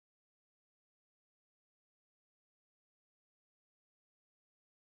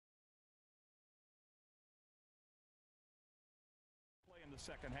the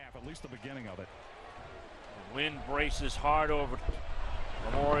second half, at least the beginning of it. The wind braces hard over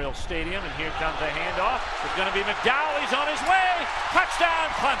Memorial Stadium, and here comes the handoff. It's going to be McDowell. He's on his way. Touchdown,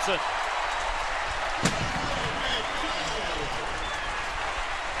 Clemson.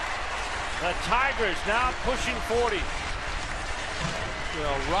 The Tigers now pushing 40.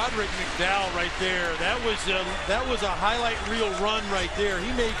 Well, Roderick McDowell right there. That was a highlight reel run right there.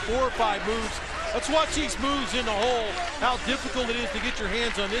 He made 4 or 5 moves. Let's watch these moves in the hole. How difficult it is to get your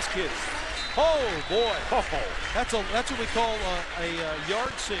hands on this kid. Oh boy, that's what we call a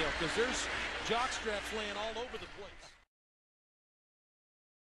yard sale, because there's jock straps laying all over the place.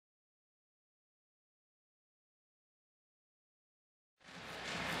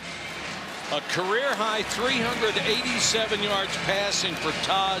 A career-high 387 yards passing for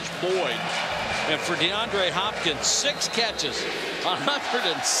Taj Boyd. And for DeAndre Hopkins, 6 catches,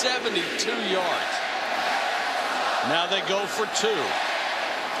 172 yards. Now they go for 2.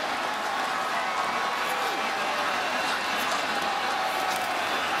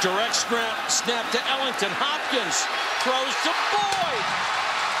 Direct snap to Ellington. Hopkins throws to Boyd.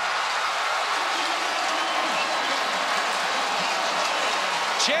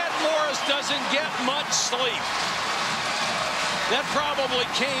 Chad Morris doesn't get much sleep. That probably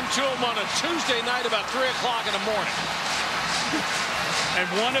came to him on a Tuesday night about 3 o'clock in the morning. And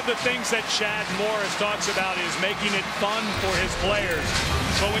one of the things that Chad Morris talks about is making it fun for his players.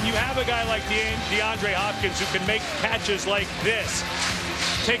 But when you have a guy like DeAndre Hopkins who can make catches like this,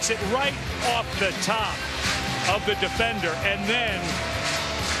 takes it right off the top of the defender, and then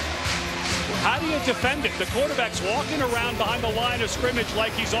how do you defend it? The quarterback's walking around behind the line of scrimmage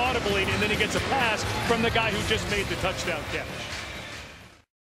like he's audibling, and then he gets a pass from the guy who just made the touchdown catch.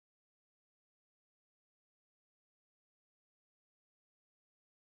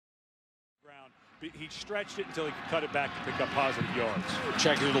 He stretched it until he could cut it back to pick up positive yards.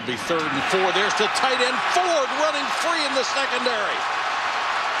 Check it, it'll be 3rd and 4. There's the tight end Ford running free in the secondary.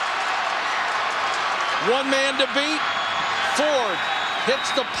 1 man to beat. Ford hits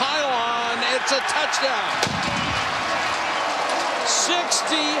the pylon. It's a touchdown.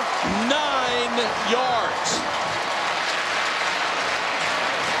 69 yards.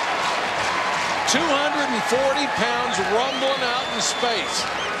 240 pounds rumbling out in space.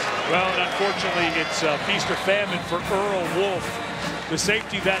 Well, and unfortunately, it's feast or famine for Earl Wolf. The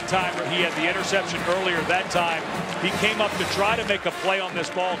safety that time, where he had the interception earlier that time, he came up to try to make a play on this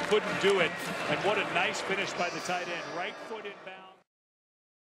ball, couldn't do it. And what a nice finish by the tight end. Right foot inbound.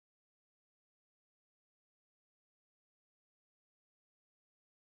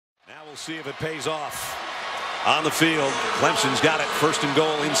 Now we'll see if it pays off. On the field, Clemson's got it. 1st and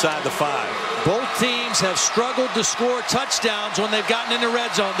goal inside the 5. Both teams have struggled to score touchdowns when they've gotten into red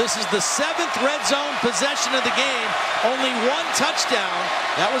zone. This is the 7th red zone possession of the game. Only 1 touchdown.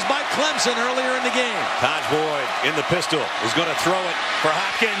 That was by Clemson earlier in the game. Taj Boyd in the pistol is going to throw it for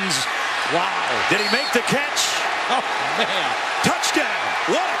Hopkins. Wow. Did he make the catch? Oh, man. Touchdown.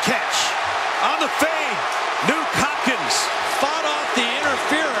 What a catch. On the fade. Nuke Hopkins fought off the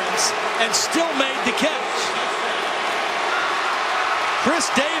interference and still made the catch. Chris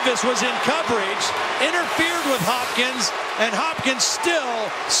Davis was in coverage, interfered with Hopkins, and Hopkins still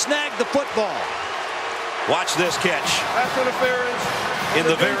snagged the football. Watch this catch. That's interference. In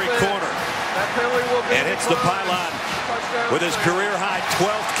the very corner. That penalty will be and hits the pylon with his career-high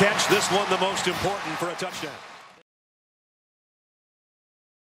 12th catch. This one the most important for a touchdown.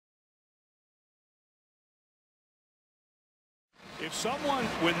 If someone,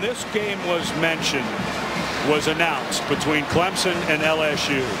 when this game was announced between Clemson and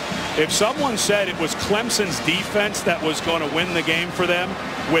LSU, if someone said it was Clemson's defense that was going to win the game for them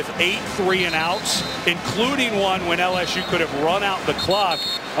with 8 3-and-outs, including one when LSU could have run out the clock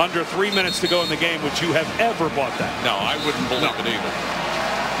under 3 minutes to go in the game, would you have ever bought that? No, I wouldn't believe it either.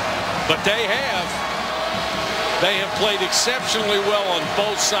 But they have. They have played exceptionally well on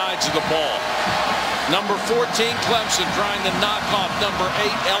both sides of the ball. Number 14, Clemson, trying to knock off number 8,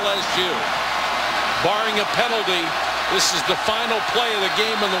 LSU. Barring a penalty, this is the final play of the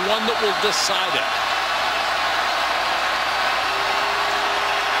game and the one that will decide it.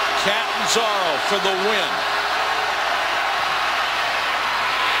 Catanzaro for the win.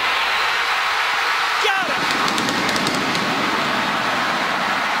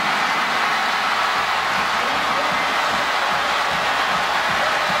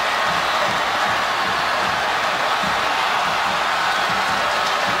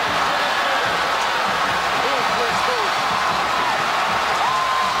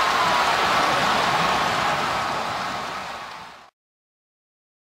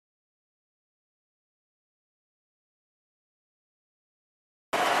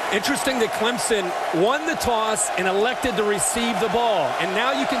 Interesting that Clemson won the toss and elected to receive the ball. And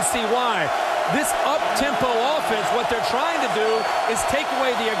now you can see why. This up-tempo offense, what they're trying to do is take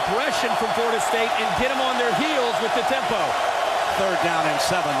away the aggression from Florida State and get them on their heels with the tempo. 3rd down and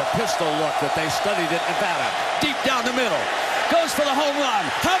 7. The pistol look that they studied at Nevada. Deep down the middle. Goes for the home run.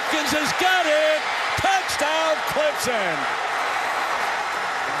 Hopkins has got it. Touchdown, Clemson.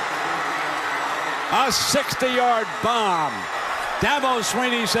 A 60-yard bomb. Dabo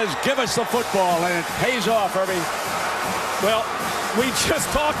Swinney says, give us the football, and it pays off, Herbie. Well, we just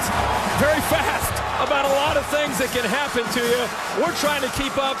talked very fast about a lot of things that can happen to you. We're trying to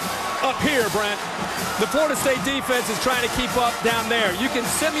keep up here, Brent. The Florida State defense is trying to keep up down there. You can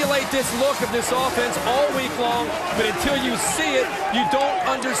simulate this look of this offense all week long, but until you see it, you don't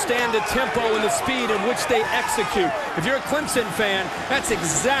understand the tempo and the speed in which they execute. If you're a Clemson fan, that's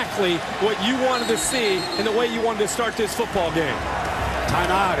exactly what you wanted to see and the way you wanted to start this football game.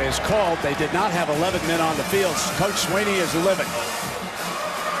 Timeout is called. They did not have 11 men on the field. Coach Swinney is livid.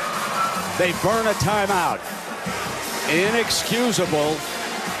 They burn a timeout. Inexcusable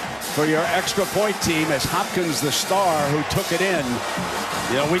for your extra point team as Hopkins, the star who took it in.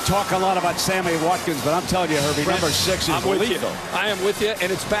 You know, we talk a lot about Sammy Watkins, but I'm telling you, Herbie, number 6 is lethal. I am with you, and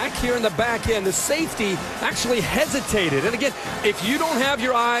it's back here in the back end. The safety actually hesitated. And again, if you don't have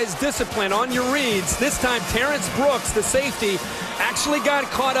your eyes disciplined on your reads, this time Terrence Brooks, the safety, actually got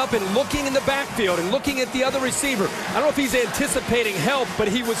caught up in looking in the backfield and looking at the other receiver. I don't know if he's anticipating help, but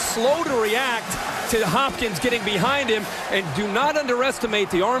he was slow to react to Hopkins getting behind him. And do not underestimate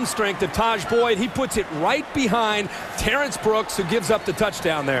the arm strength of Taj Boyd. He puts it right behind Terrence Brooks, who gives up the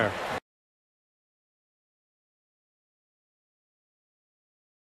touchdown there.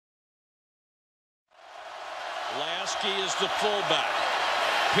 Lasky is the fullback.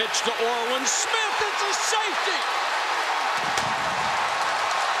 Pitch to Orwin Smith. It's a safety.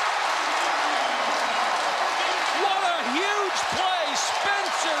 What a huge play.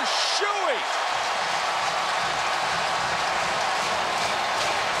 Spencer Shuey.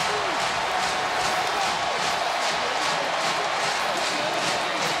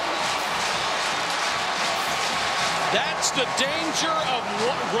 That's the danger of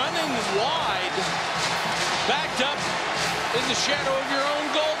running wide, backed up in the shadow of your own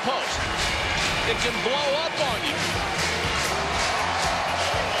goalpost. It can blow up on you.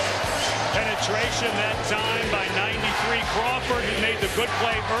 Penetration that time by 93 Crawford, who made the good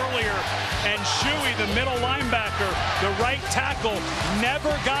play earlier, and Shuey, the middle linebacker, the right tackle,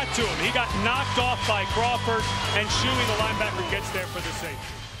 never got to him. He got knocked off by Crawford, and Shuey, the linebacker, gets there for the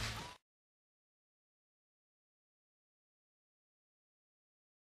safety.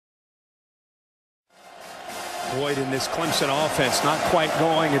 Boyd in this Clemson offense not quite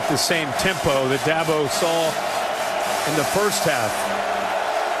going at the same tempo that Dabo saw in the first half.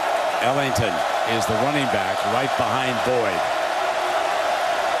 Ellington is the running back right behind Boyd.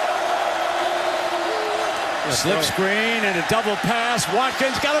 Slip screen and a double pass.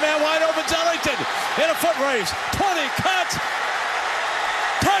 Watkins got a man wide open. Ellington in a foot race. 20 cut.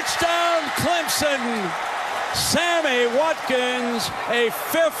 Touchdown Clemson. Sammy Watkins, a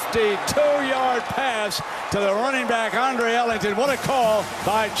 52-yard pass to the running back, Andre Ellington. What a call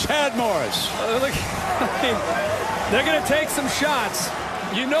by Chad Morris. Look, I mean, they're going to take some shots.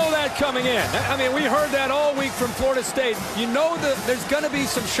 You know that coming in. I mean, we heard that all week from Florida State. You know that there's going to be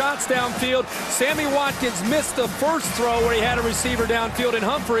some shots downfield. Sammy Watkins missed the first throw where he had a receiver downfield in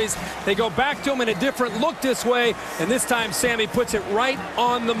Humphreys. They go back to him in a different look this way, and this time Sammy puts it right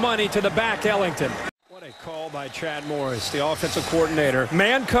on the money to the back, Ellington. What a call by Chad Morris, the offensive coordinator.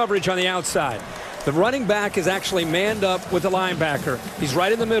 Man coverage on the outside. The running back is actually manned up with the linebacker. He's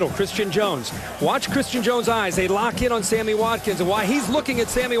right in the middle, Christian Jones. Watch Christian Jones' eyes. They lock in on Sammy Watkins. And while he's looking at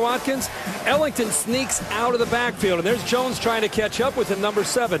Sammy Watkins, Ellington sneaks out of the backfield. And there's Jones trying to catch up with him, number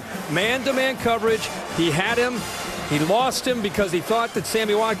 7. Man-to-man coverage. He had him. He lost him because he thought that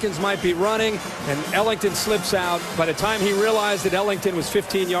Sammy Watkins might be running, and Ellington slips out. By the time he realized that Ellington was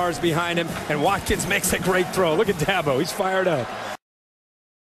 15 yards behind him, and Watkins makes a great throw. Look at Dabo. He's fired up.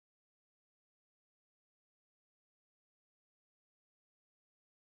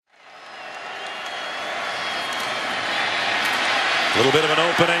 A little bit of an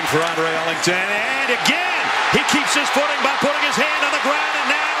opening for Andre Ellington, and again, he keeps his footing by putting his hand on the ground,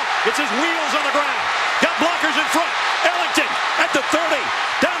 and now it's his wheels on the ground. Got blockers in front. Ellington at the 30,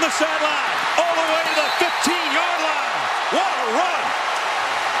 down the sideline, all the way to the 15-yard line. What a run!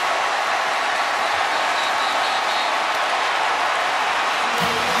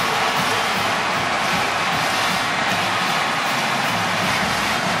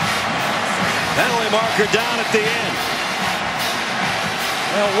 Penalty marker down at the end.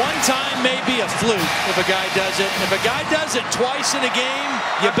 Well, one time may be a fluke if a guy does it. If a guy does it twice in a game,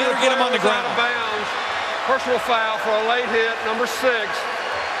 you better get him on the ground. Out of bounds. Personal foul for a late hit, number 6.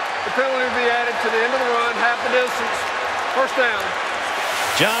 The penalty will be added to the end of the run, half the distance. First down.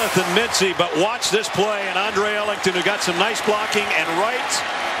 Jonathan Mincy, but watch this play, and Andre Ellington, who got some nice blocking, and right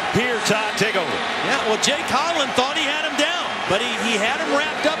here, Todd, take over. Yeah, well, Jake Holland thought he had him down, but he had him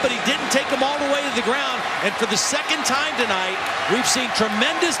wrapped up, but he didn't take him all the way to the ground. And for the second time tonight, we've seen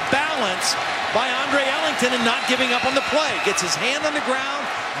tremendous balance by Andre Ellington and not giving up on the play. Gets his hand on the ground,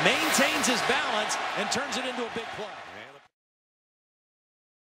 maintains his balance, and turns it into a big play.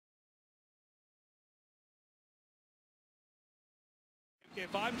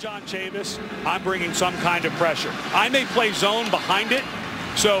 If I'm John Chavis, I'm bringing some kind of pressure. I may play zone behind it.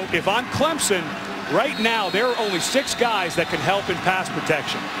 So if I'm Clemson, right now there are only 6 guys that can help in pass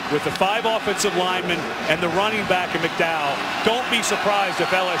protection. With the 5 offensive linemen and the running back in McDowell, don't be surprised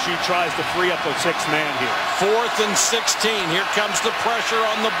if LSU tries to free up the 6th man here. 4th and 16. Here comes the pressure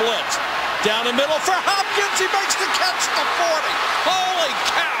on the blitz. Down the middle for Hopkins. He makes the catch to 40. Holy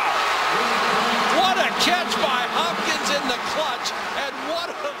cow! What a catch by Hopkins in the clutch, and what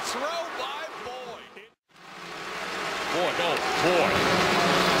a throw by Boyd. Boy, oh boy.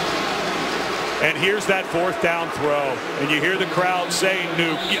 And here's that 4th down throw. And you hear the crowd saying,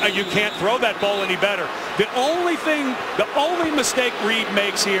 Nuke, you can't throw that ball any better. The only mistake Reed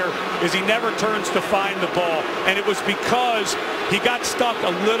makes here is he never turns to find the ball. And it was because he got stuck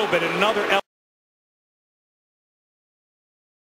a little bit in another